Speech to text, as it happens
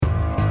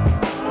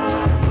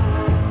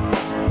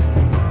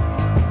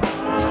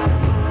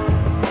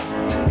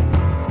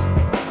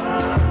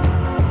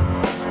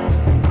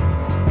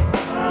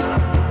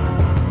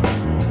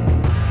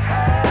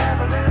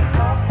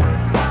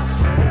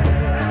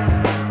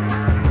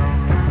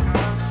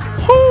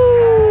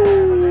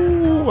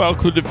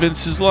Welcome to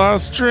Vince's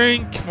Last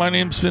Drink. My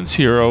name's Vince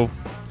Hero.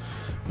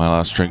 My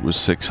last drink was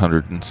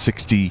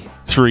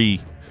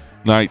 663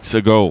 nights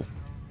ago.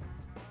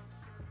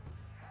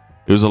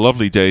 It was a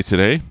lovely day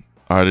today.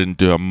 I didn't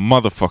do a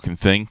motherfucking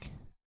thing.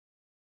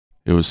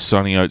 It was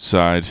sunny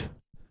outside.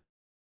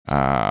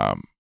 I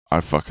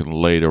fucking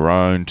laid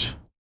around.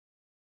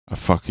 I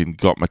fucking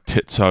got my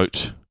tits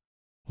out.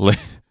 Lay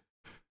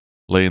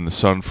in the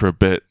sun for a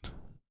bit.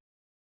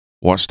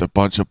 Watched a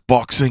bunch of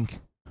boxing.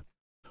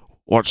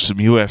 Watched some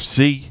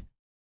UFC.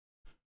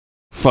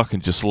 Fucking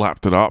just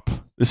lapped it up.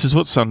 This is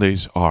what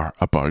Sundays are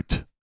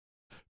about.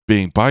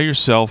 Being by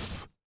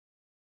yourself,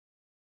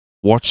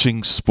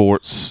 watching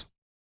sports,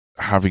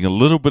 having a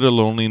little bit of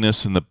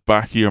loneliness in the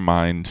back of your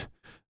mind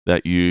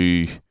that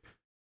you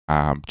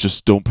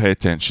just don't pay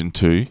attention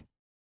to.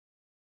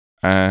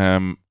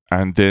 And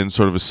then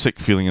sort of a sick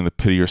feeling in the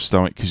pit of your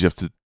stomach because you have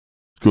to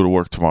go to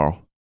work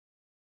tomorrow.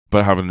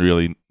 But having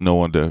really no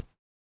one to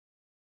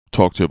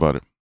talk to about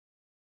it.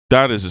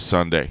 That is a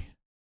Sunday,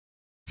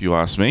 if you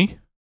ask me.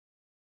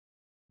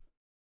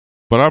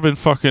 But I've been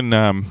fucking,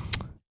 I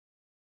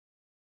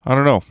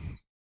don't know.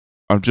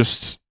 I'm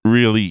just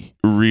really,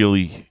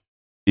 really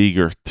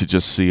eager to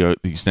just see out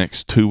these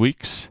next 2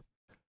 weeks.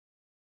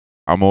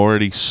 I'm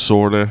already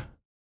sort of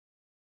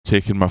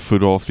taking my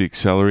foot off the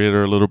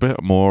accelerator a little bit.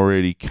 I'm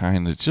already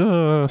kind of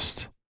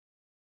just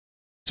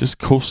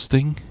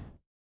coasting.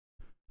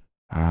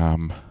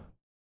 I'm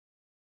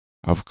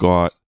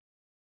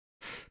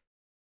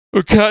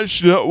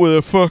catching up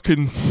with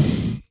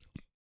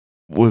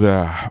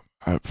a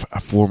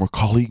former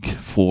colleague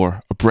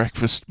for a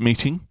breakfast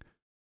meeting.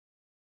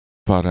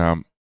 But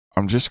I'm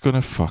just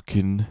gonna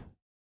fucking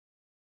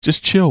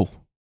just chill.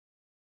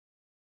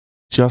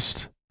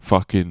 Just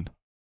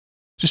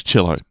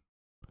chill out.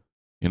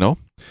 You know?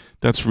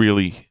 That's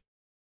really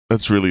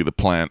the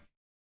plan.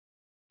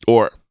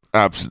 Or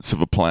absence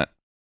of a plan.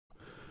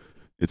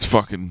 It's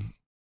fucking,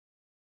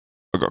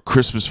 I got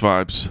Christmas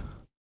vibes.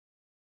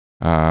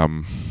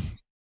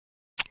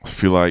 I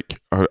feel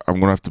like I'm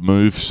going to have to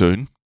move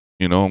soon.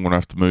 You know, I'm going to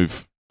have to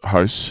move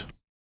house.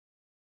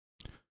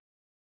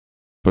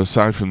 But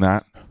aside from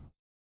that,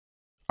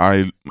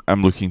 I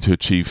am looking to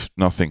achieve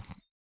nothing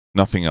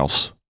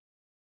else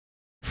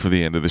for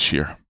the end of this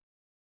year.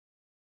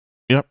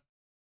 Yep.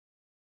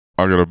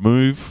 I got to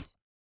move,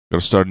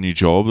 got to start a new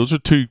job. Those are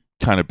two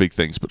kind of big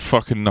things, but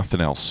fucking nothing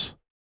else.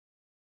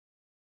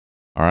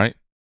 All right?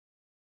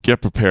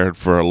 Get prepared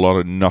for a lot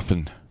of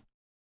nothing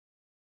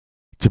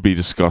to be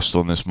discussed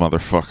on this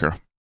motherfucker,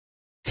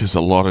 because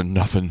a lot of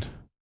nothing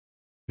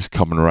is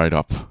coming right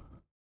up.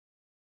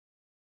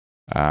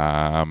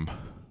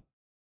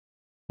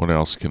 What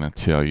else can I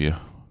tell you?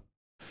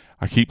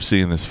 I keep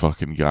seeing this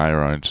fucking guy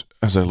around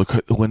as I look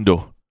out the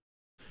window,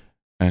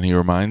 and he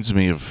reminds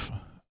me of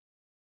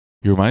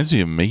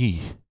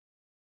me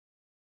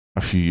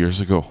a few years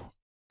ago.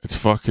 It's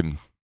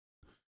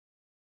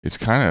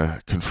kind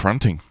of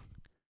confronting,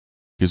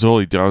 because all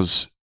he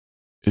does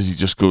is he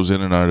just goes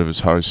in and out of his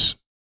house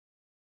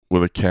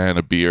with a can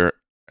of beer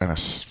and a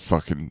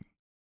fucking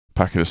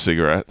packet of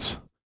cigarettes.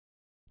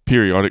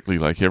 Periodically,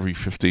 like every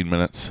 15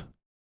 minutes,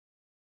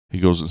 he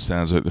goes and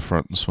stands out the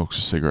front and smokes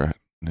a cigarette,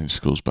 and then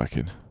just goes back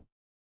in.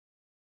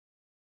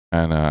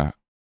 And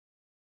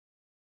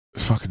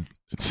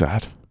it's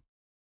sad.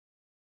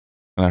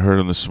 And I heard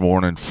him this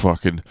morning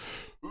fucking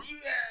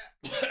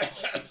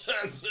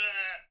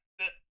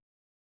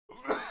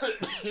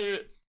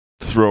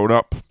throwing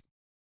up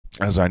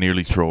as I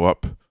nearly throw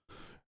up.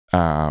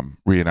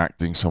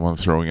 Reenacting someone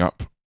throwing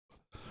up.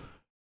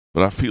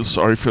 But I feel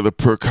sorry for the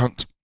poor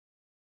cunt.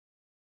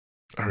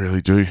 I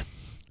really do.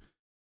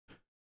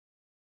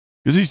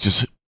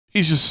 Because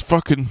he's just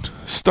fucking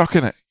stuck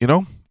in it, you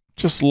know?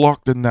 Just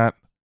locked in that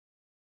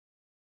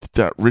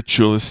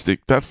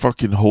ritualistic, that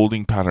fucking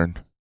holding pattern.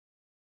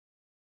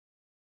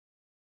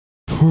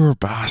 Poor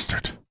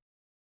bastard.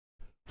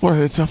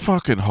 It's a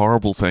fucking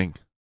horrible thing.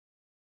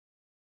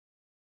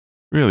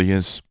 Really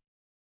is.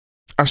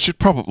 I should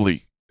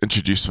probably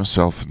introduce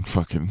myself and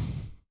fucking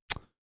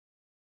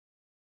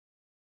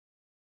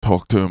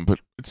talk to him, but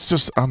it's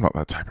just, I'm not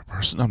that type of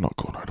person. I'm not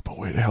going out of my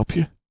way to help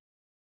you.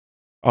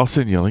 I'll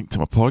send you a link to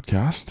my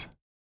podcast.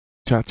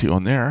 Chat to you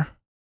on there.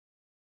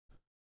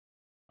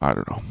 I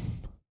don't know.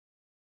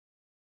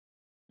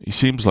 He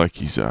seems like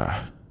he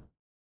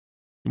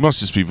must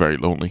just be very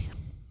lonely.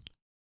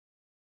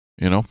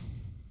 You know?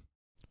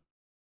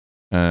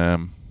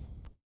 But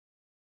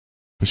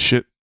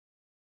shit.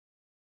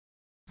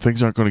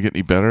 Things aren't going to get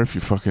any better if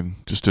you're fucking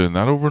just doing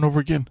that over and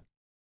over again.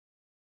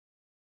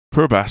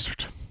 Poor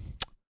bastard.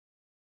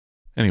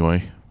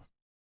 Anyway.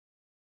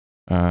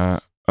 I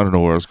don't know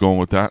where I was going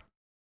with that.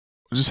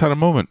 I just had a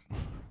moment.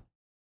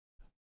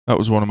 That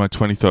was one of my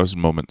 20,000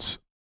 moments.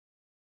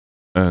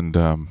 And,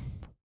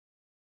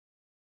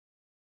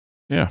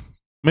 yeah.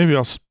 Maybe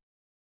Alright,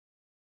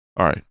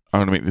 I'm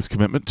going to make this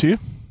commitment to you.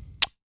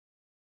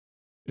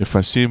 If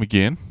I see him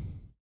again,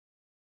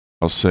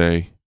 I'll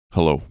say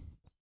hello.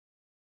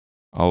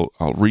 I'll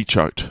reach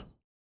out.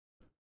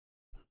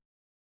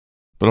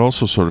 But I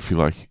also sort of feel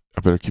like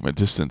I better keep my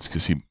distance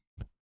because he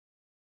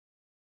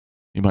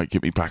might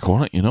get me back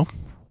on it, you know?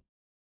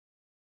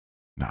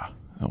 Nah,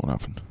 that won't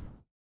happen.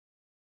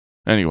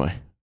 Anyway,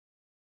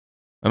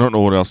 I don't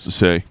know what else to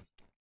say.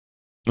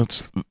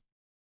 That's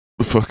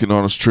the fucking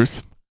honest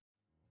truth.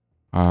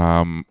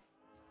 I'm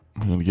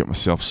going to get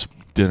myself some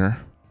dinner.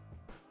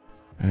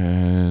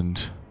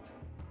 And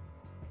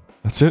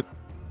that's it.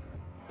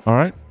 All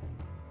right.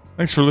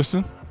 Thanks for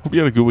listening. Hope you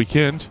had a good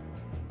weekend.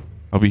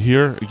 I'll be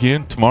here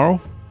again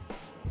tomorrow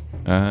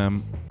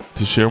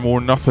to share more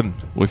nothing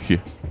with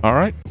you. All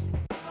right?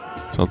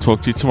 So I'll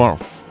talk to you tomorrow.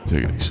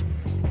 Take it easy.